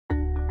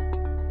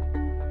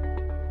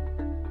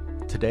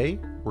Today,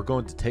 we're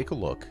going to take a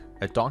look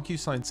at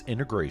DocuSign's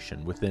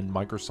integration within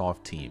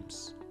Microsoft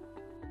Teams.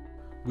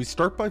 We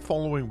start by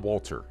following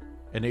Walter,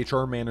 an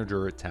HR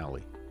manager at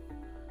Tally.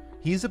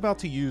 He's about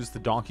to use the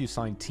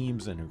DocuSign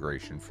Teams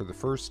integration for the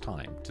first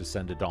time to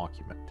send a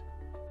document.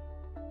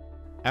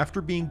 After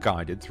being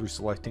guided through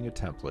selecting a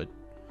template,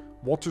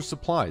 Walter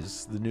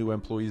supplies the new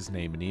employee's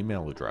name and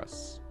email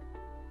address.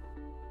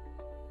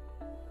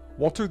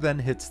 Walter then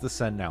hits the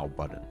Send Now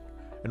button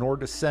in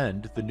order to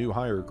send the new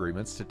hire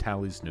agreements to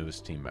Tally's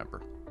newest team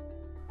member.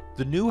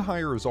 The new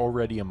hire is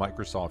already in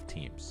Microsoft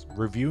Teams,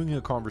 reviewing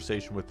a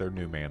conversation with their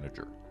new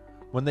manager,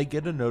 when they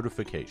get a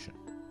notification.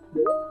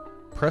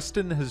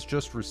 Preston has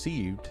just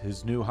received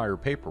his new hire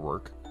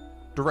paperwork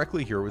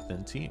directly here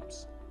within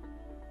Teams.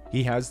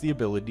 He has the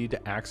ability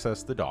to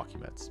access the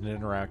documents and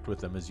interact with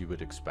them as you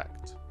would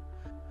expect,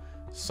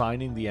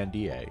 signing the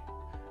NDA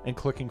and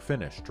clicking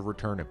Finish to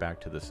return it back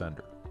to the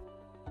sender.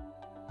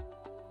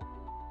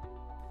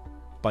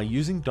 By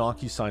using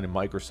DocuSign in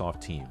Microsoft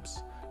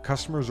Teams,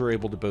 customers are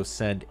able to both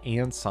send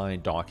and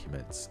sign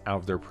documents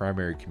out of their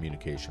primary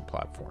communication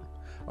platform,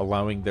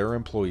 allowing their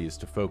employees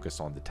to focus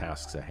on the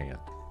tasks at hand.